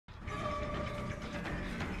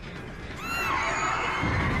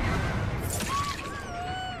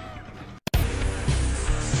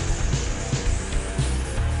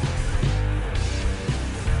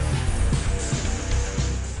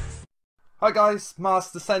Hi guys,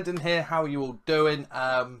 Master Sending here, how are you all doing?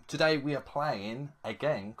 Today we are playing a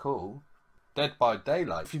game called Dead by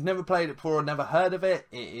Daylight. If you've never played it before or never heard of it,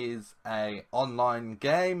 it is an online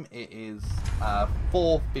game. It is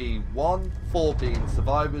 4v1, 4 being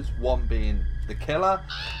survivors, 1 being the killer.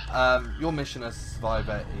 Your mission as a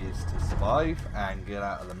survivor is to survive and get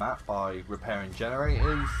out of the map by repairing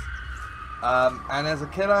generators. And as a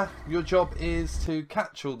killer, your job is to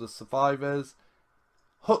catch all the survivors,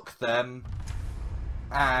 hook them,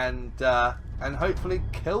 and hopefully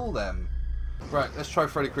kill them. Right, let's try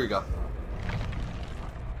Freddy Kruger.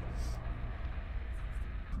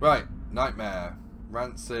 Right, Nightmare,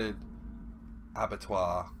 Rancid,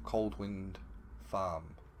 Abattoir, Cold Wind Farm.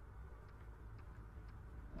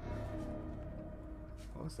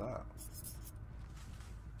 What was that?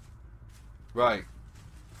 Right,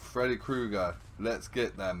 Freddy Kruger, let's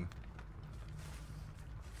get them.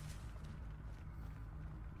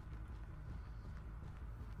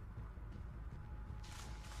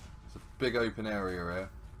 Big open area here.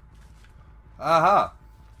 Aha!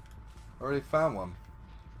 Already found one.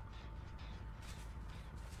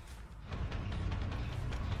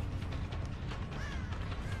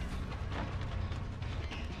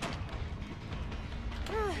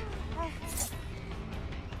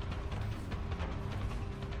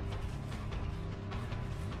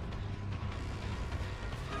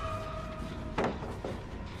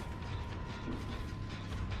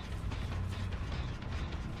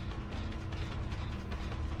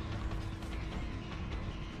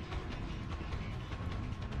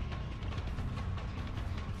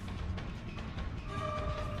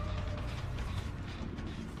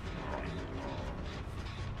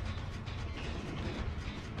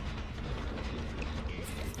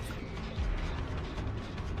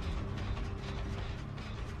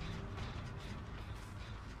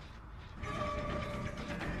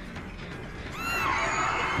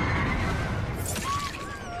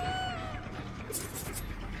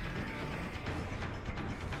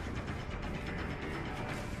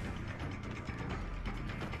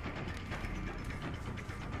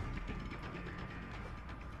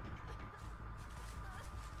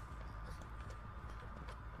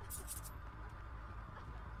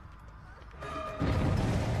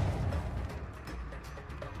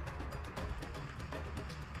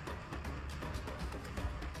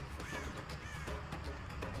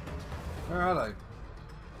 Where are they?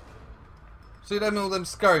 See them, all them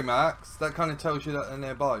scurry marks? That kind of tells you that they're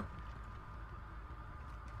nearby.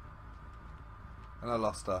 And I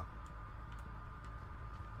lost her.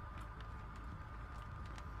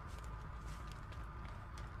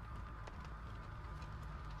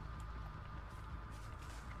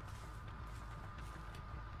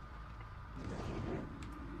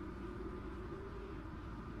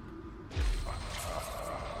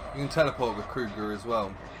 You can teleport with Kruger as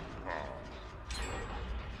well.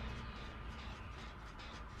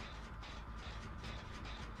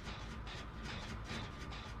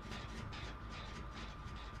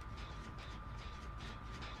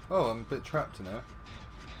 Oh, I'm a bit trapped in here.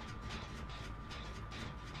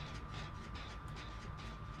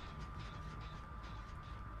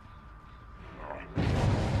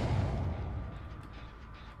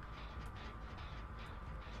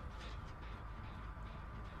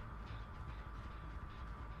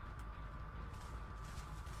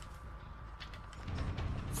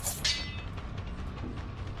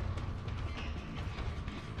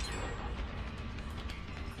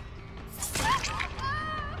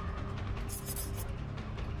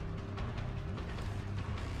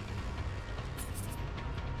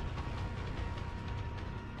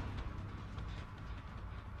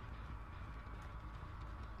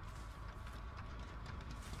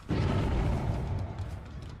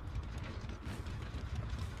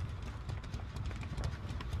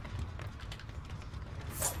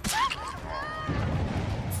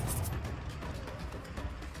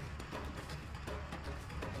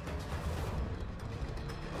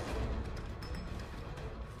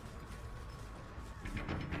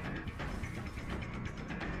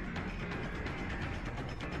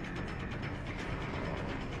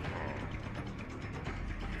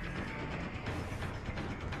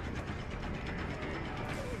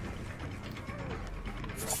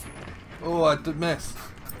 Oh, I did miss.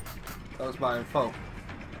 That was my own fault.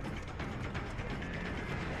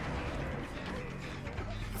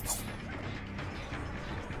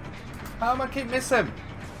 How am I keep missing?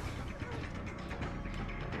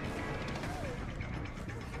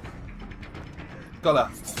 Got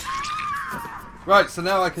her. Right, so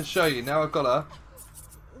now I can show you. Now I've got her.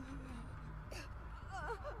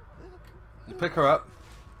 You pick her up.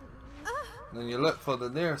 And then you look for the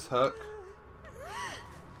nearest hook.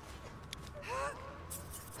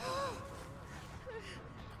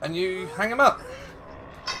 And you hang him up.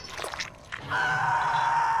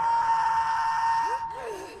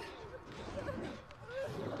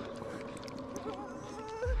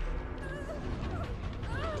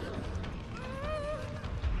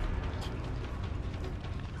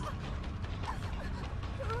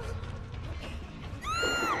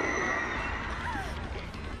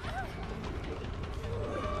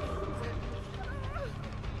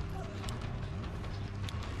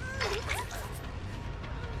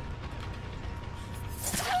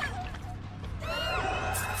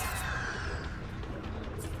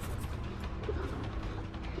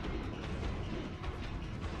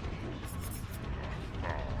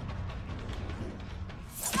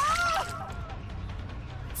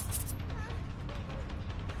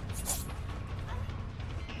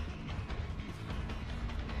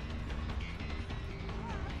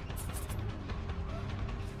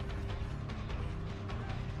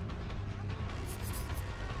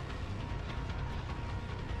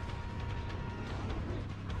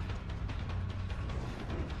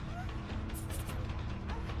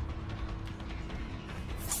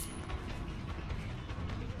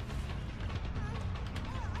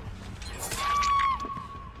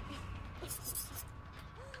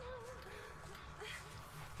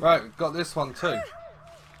 Right, we've got this one too.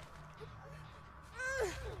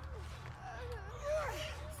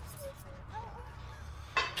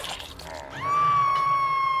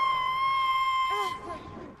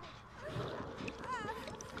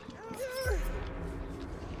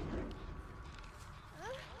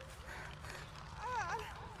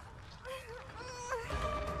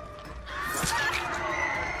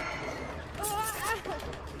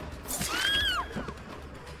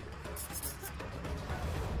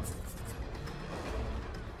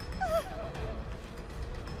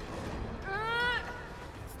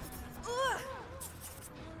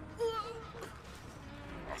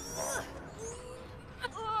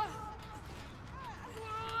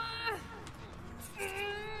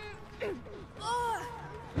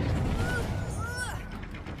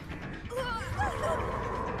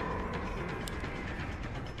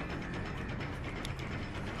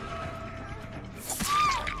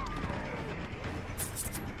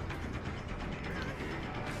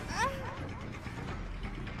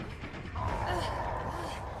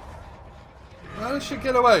 How should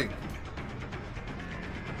get away?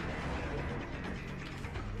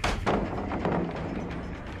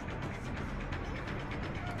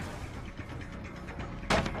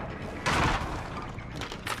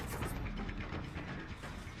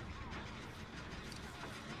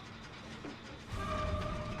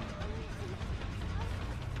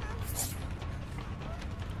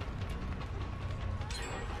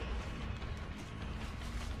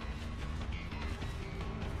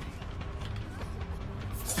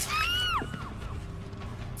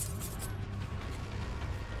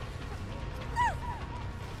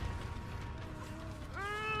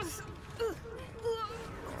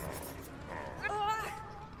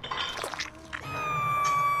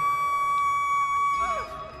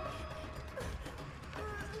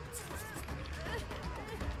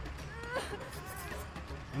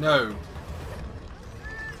 No.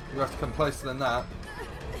 You have to come closer than that.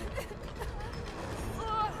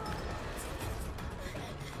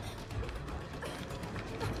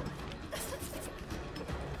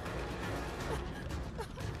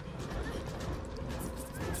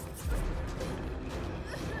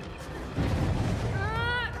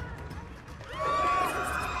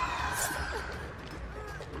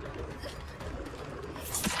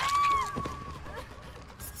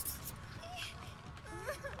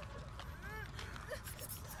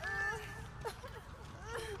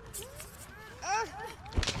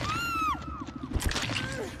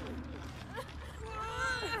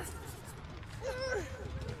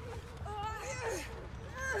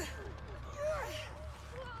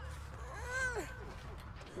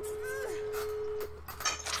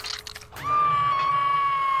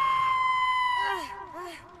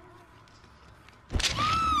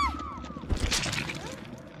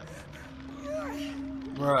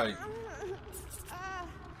 Right.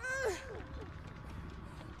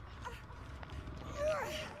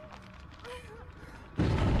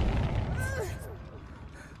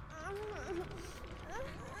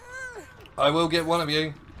 I will get one of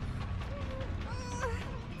you.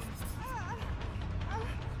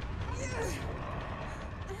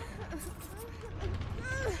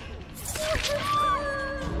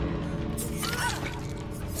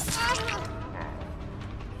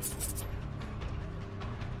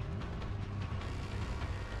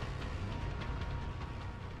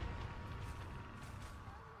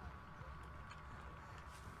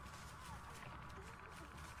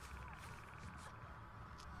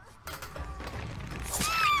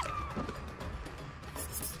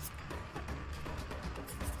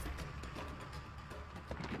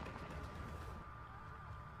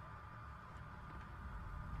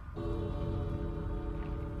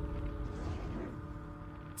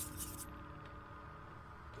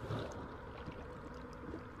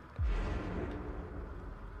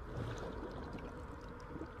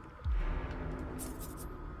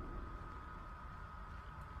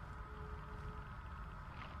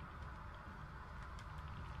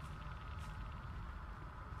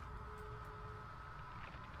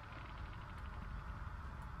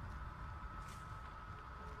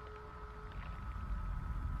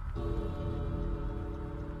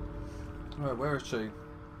 Right, where is she?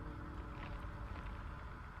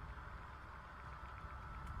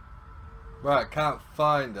 Right, can't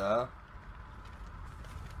find her.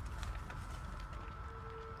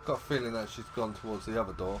 Got a feeling that she's gone towards the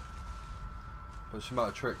other door. But she might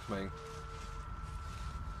have tricked me.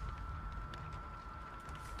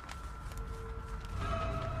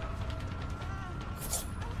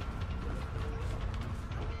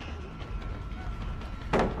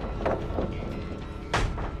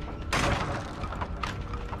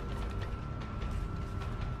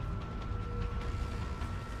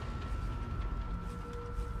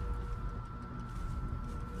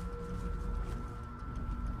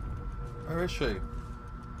 Where is she?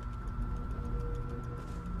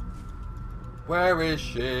 Where is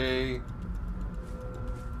she?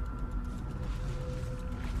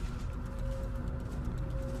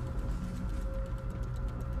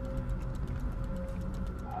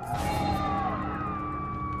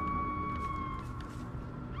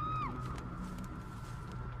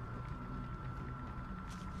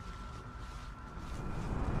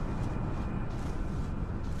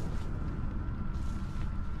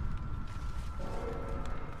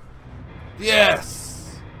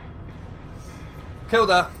 Yes! Killed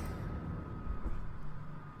her.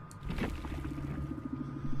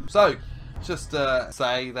 So, just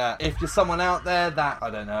say that if you're someone out there that, I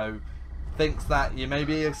don't know, thinks that you may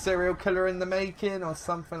be a serial killer in the making or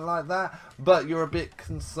something like that, but you're a bit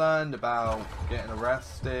concerned about getting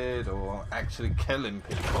arrested or actually killing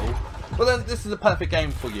people, well then this is a perfect game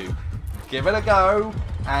for you. Give it a go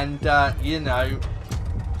and, you know,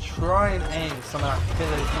 try and aim some of that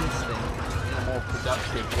killer instinct in a more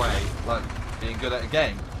productive way, like being good at a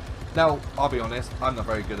game. Now, I'll be honest, I'm not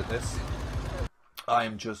very good at this. I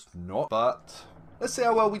am just not, but let's see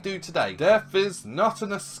how well we do today. Death is not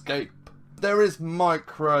an escape. There is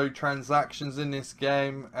microtransactions in this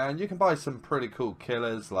game, and you can buy some pretty cool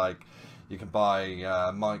killers, like you can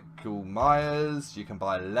buy Michael Myers, you can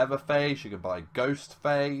buy Leatherface, you can buy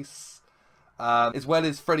Ghostface, as well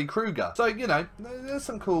as Freddy Kruger. So, you know, there's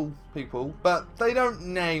some cool people, but they don't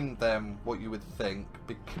name them what you would think,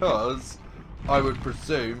 because I would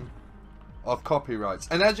presume of copyrights.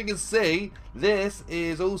 And as you can see, this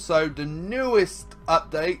is also the newest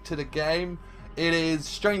update to the game. It is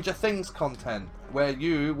Stranger Things content, where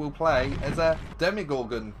you will play as a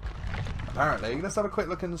Demogorgon, apparently. Let's have a quick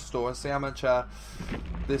look in the store and see how much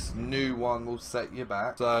this new one will set you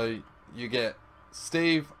back. So, you get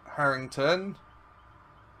Steve Harrington,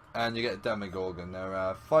 and you get a Demogorgon.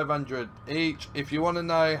 They're 500 each. If you want to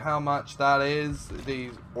know how much that is,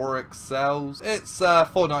 these Oryx cells, it's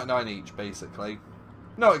 $4.99 each, basically.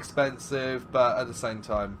 Not expensive, but at the same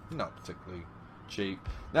time, not particularly cheap.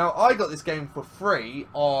 Now, I got this game for free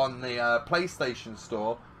on the PlayStation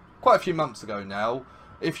Store quite a few months ago now.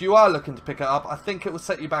 If you are looking to pick it up, I think it will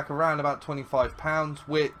set you back around about £25,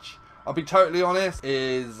 which, I'll be totally honest,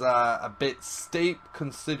 is a bit steep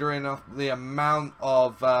considering the amount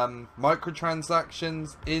of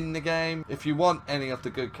microtransactions in the game. If you want any of the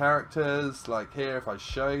good characters, like here, if I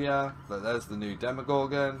show you, there's the new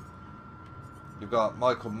Demogorgon. You've got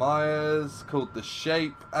Michael Myers, called The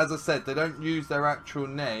Shape. As I said, they don't use their actual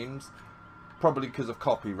names, probably because of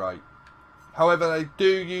copyright. However, they do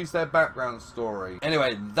use their background story.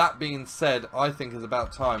 Anyway, that being said, I think it's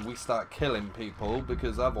about time we start killing people,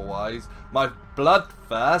 because otherwise my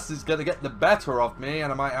bloodthirst is going to get the better of me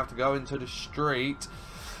and I might have to go into the street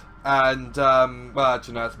and, well,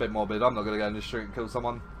 actually no, it's a bit morbid. I'm not going to go in the street and kill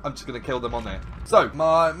someone. I'm just going to kill them on there. So,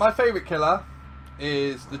 my favourite killer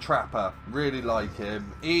is the Trapper. Really like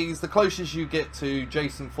him. He's the closest you get to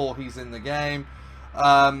Jason Voorhees in the game.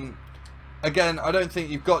 Again, I don't think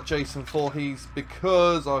you've got Jason Voorhees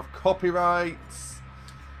because of copyrights.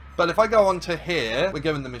 But if I go on to here, we're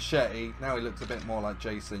given the machete. Now he looks a bit more like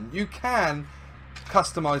Jason. You can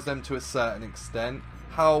customize them to a certain extent.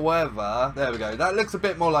 However, there we go. That looks a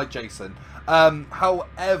bit more like Jason.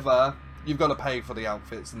 However, you've got to pay for the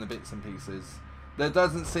outfits and the bits and pieces. There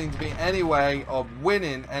doesn't seem to be any way of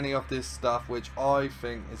winning any of this stuff, which I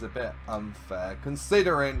think is a bit unfair,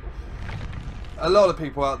 considering a lot of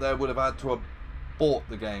people out there would have had to have bought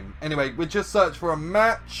the game. Anyway, we just searched for a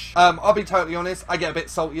match. I'll be totally honest, I get a bit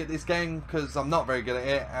salty at this game because I'm not very good at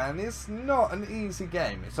it, and it's not an easy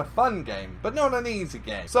game. It's a fun game, but not an easy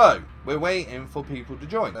game. So, we're waiting for people to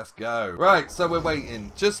join. Let's go. Right, so we're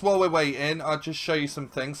waiting. Just while we're waiting, I'll just show you some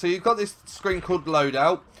things. So you've got this screen called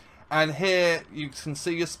Loadout, and here you can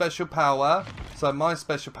see your special power. So my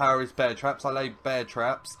special power is bear traps. I lay bear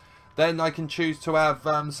traps. Then I can choose to have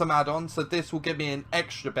some add-ons. So this will give me an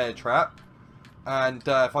extra bear trap. And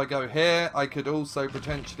if I go here, I could also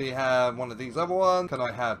potentially have one of these other ones. Can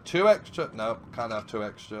I have 2 extra? No, can't have 2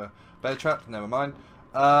 extra. Bear traps? Never mind.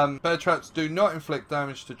 Bear traps do not inflict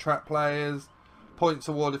damage to trap players. Points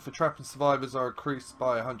awarded for trapping survivors are increased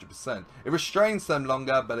by 100%. It restrains them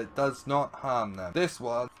longer, but it does not harm them. This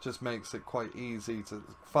one just makes it quite easy to,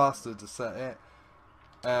 faster to set it.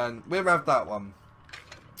 And we'll have that one.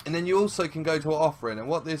 And then you also can go to an offering, and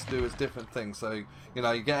what this do is different things. So, you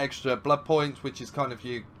know, you get extra blood points, which is kind of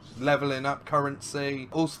you leveling up currency.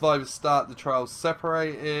 All survivors start the trial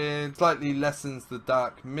separated. Slightly lessens the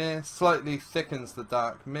dark mist. Slightly thickens the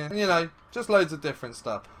dark mist. You know, just loads of different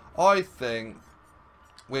stuff. I think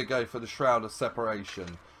we'll go for the Shroud of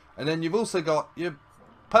Separation. And then you've also got your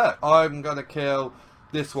perk. I'm going to kill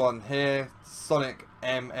this one here, Sonic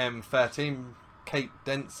MM13. Kate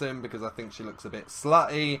Denson, because I think she looks a bit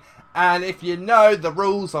slutty. And if you know the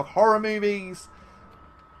rules of horror movies,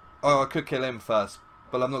 oh, I could kill him first,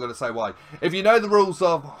 but I'm not going to say why. If you know the rules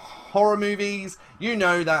of horror movies, you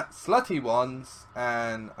know that slutty ones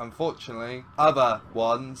and unfortunately other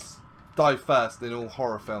ones die first in all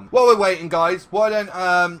horror films. While we're waiting, guys, why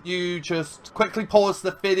don't you just quickly pause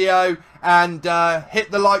the video and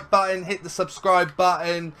hit the like button, hit the subscribe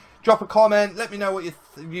button. Drop a comment, let me know what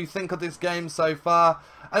you think of this game so far.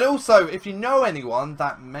 And also, if you know anyone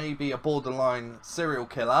that may be a borderline serial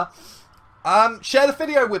killer, share the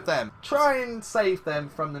video with them. Try and save them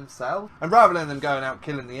from themselves. And rather than them going out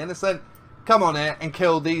killing the innocent, come on here and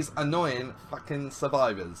kill these annoying fucking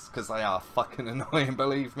survivors. Because they are fucking annoying,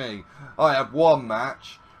 believe me. I have one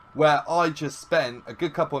match where I just spent a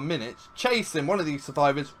good couple of minutes chasing one of these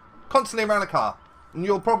survivors constantly around a car. And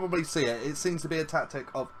you'll probably see it. It seems to be a tactic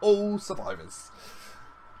of all survivors.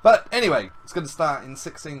 But anyway, it's going to start in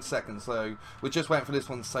 16 seconds. So we're just waiting for this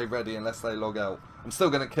one to say ready unless they log out. I'm still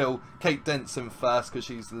going to kill Kate Denson first because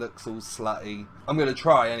she looks all slutty. I'm going to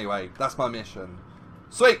try anyway. That's my mission.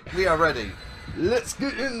 Sweet, we are ready. Let's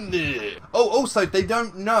get in there. Oh, also, they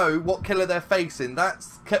don't know what killer they're facing.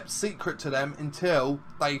 That's kept secret to them until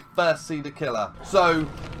they first see the killer. So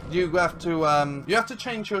you have to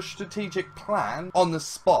change your strategic plan on the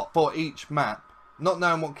spot for each map. Not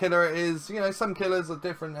knowing what killer it is. You know, some killers are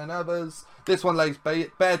different than others. This one lays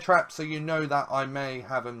bear traps, so you know that I may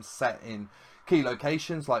have them set in key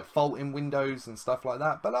locations like fault in windows and stuff like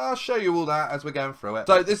that, but I'll show you all that as we're going through it.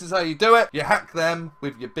 So this is how you do it. You hack them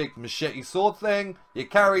with your big machete sword thing, you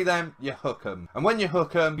carry them, you hook them, and when you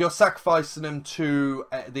hook them, you're sacrificing them to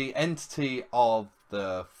the entity of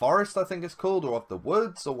the forest, I think it's called, or of the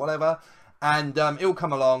woods or whatever, and it will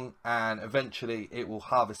come along and eventually it will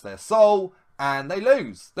harvest their soul and they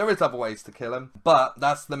lose. There is other ways to kill them, but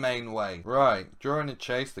that's the main way. Right, during a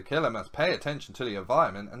chase, the killer must pay attention to the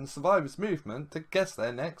environment and the survivor's movement to guess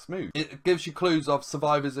their next move. It gives you clues of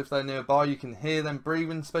survivors if they're nearby. You can hear them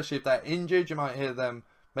breathing, especially if they're injured. You might hear them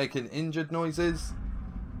making injured noises.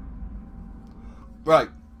 Right.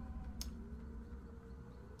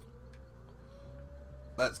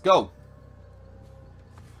 Let's go.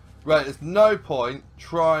 Right, there's no point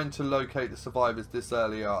trying to locate the survivors this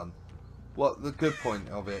early on. What the good point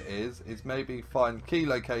of it is maybe find key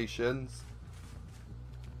locations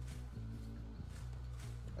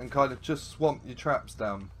and kind of just swamp your traps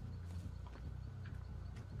down.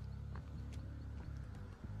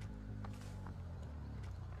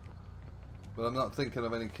 But I'm not thinking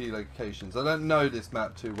of any key locations. I don't know this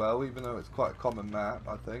map too well, even though it's quite a common map,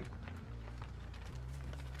 I think.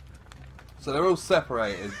 So they're all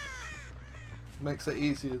separated. Makes it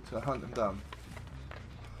easier to hunt them down.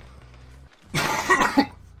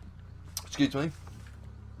 Excuse me.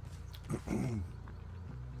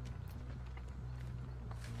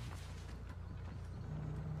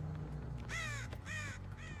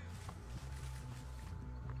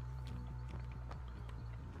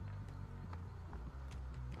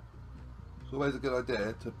 It's always a good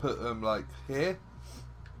idea to put them like here,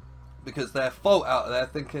 because they're fault out there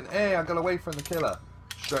thinking, hey, I got away from the killer,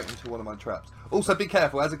 straight into one of my traps. Also be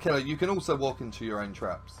careful, as a killer you can also walk into your own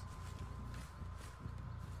traps.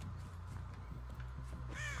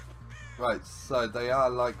 Right, so they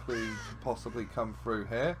are likely to possibly come through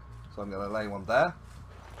here. So I'm going to lay one there.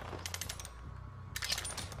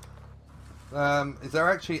 Is there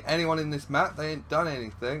actually anyone in this map? They ain't done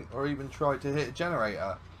anything or even tried to hit a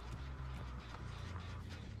generator.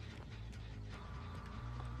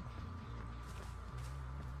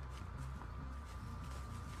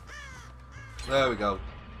 There we go.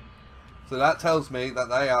 So that tells me that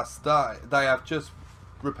they have just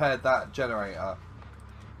repaired that generator.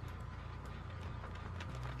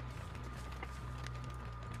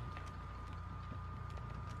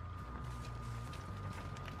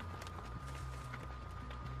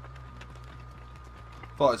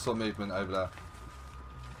 Thought I saw movement over there.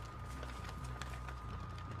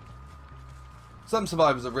 Some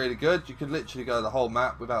survivors are really good. You could literally go the whole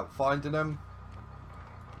map without finding them.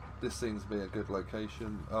 This seems to be a good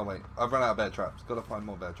location. Oh wait, I've run out of bear traps. Gotta find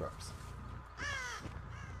more bear traps.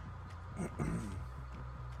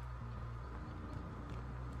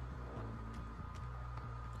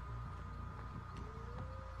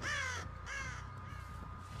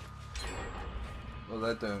 Well,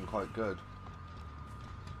 they're doing quite good.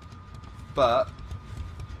 But...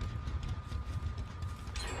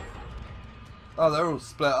 oh, they're all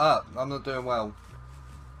split up. I'm not doing well.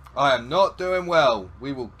 I am not doing well.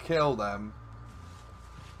 We will kill them.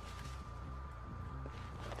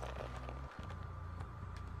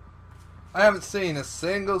 I haven't seen a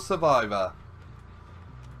single survivor.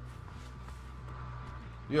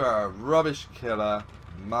 You are a rubbish killer,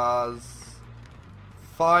 Mars.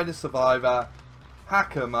 Find a survivor.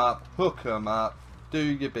 Hack them up. Hook them up. Do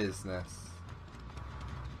your business.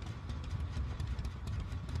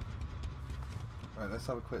 Right, let's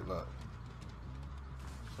have a quick look.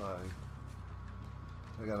 So,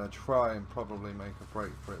 we're going to try and probably make a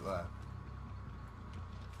break for it there.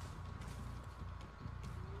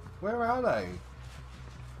 Where are they?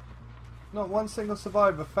 Not one single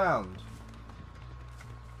survivor found.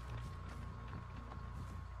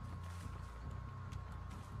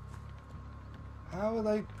 How are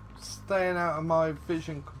they staying out of my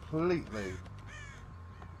vision completely?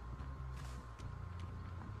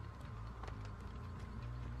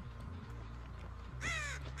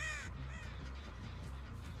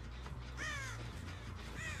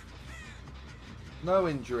 No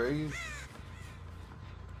injuries.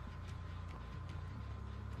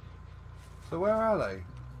 So where are they?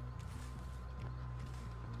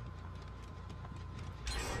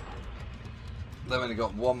 They've only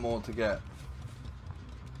got one more to get.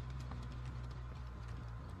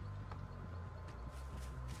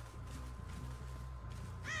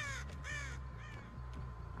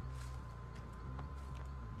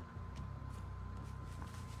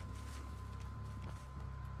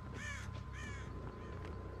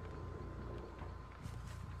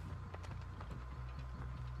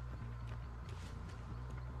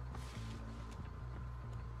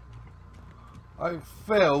 I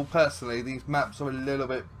feel personally these maps are a little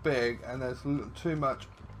bit big and there's too much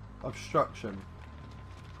obstruction.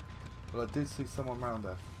 But I did see someone round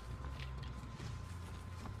there.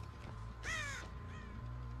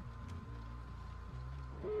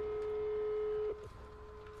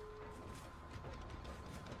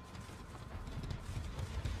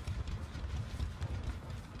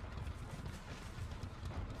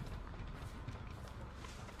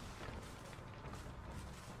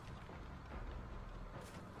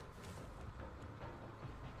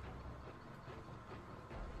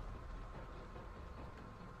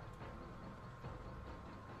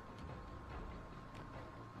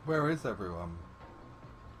 Where is everyone?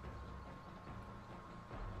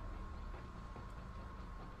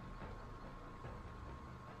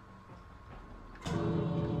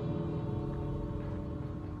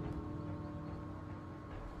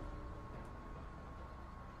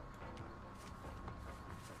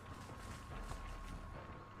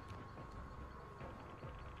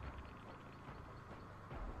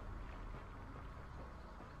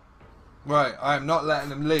 Right, I am not letting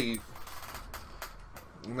them leave.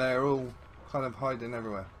 They're all kind of hiding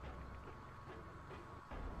everywhere.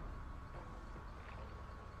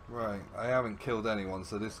 Right, I haven't killed anyone,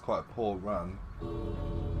 so this is quite a poor run.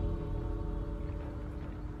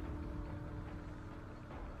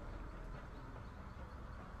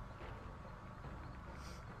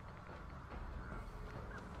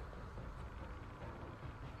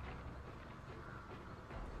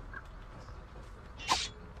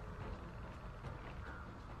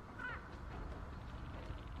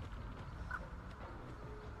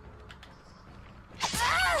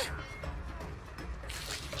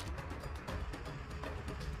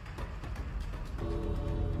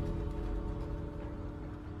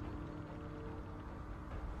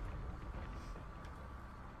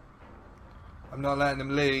 I'm not letting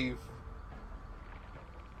them leave.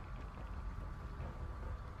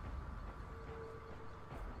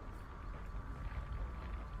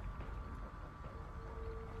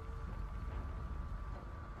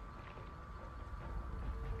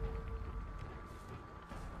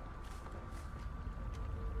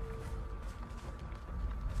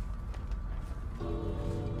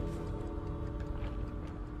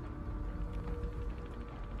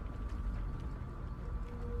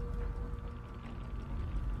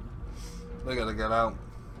 They gotta get out.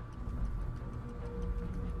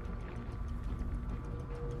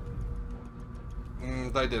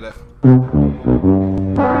 as they did it.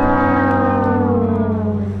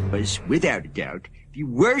 Was, without a doubt, the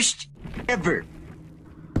worst ever.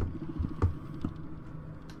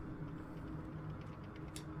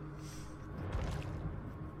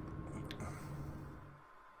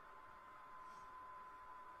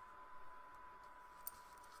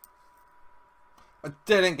 I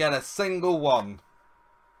didn't get a single one.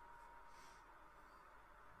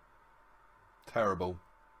 Terrible.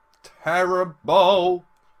 Terrible.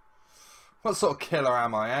 What sort of killer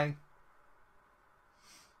am I, eh?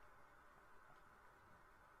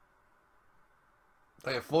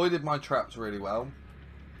 They avoided my traps really well.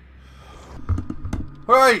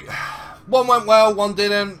 Alright. One went well, one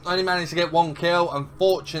didn't. Only managed to get one kill,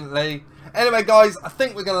 unfortunately. Anyway, guys, I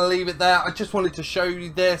think we're going to leave it there. I just wanted to show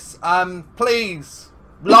you this. Please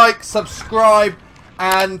like, subscribe,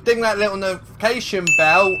 and ding that little notification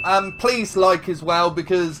bell. Please like as well,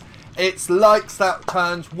 because it's likes that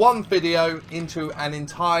turns one video into an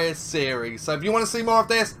entire series. So if you want to see more of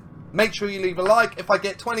this, make sure you leave a like. If I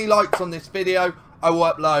get 20 likes on this video, I will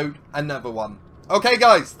upload another one. Okay,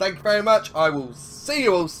 guys, thank you very much. I will see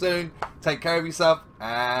you all soon. Take care of yourself,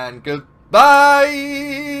 and goodbye.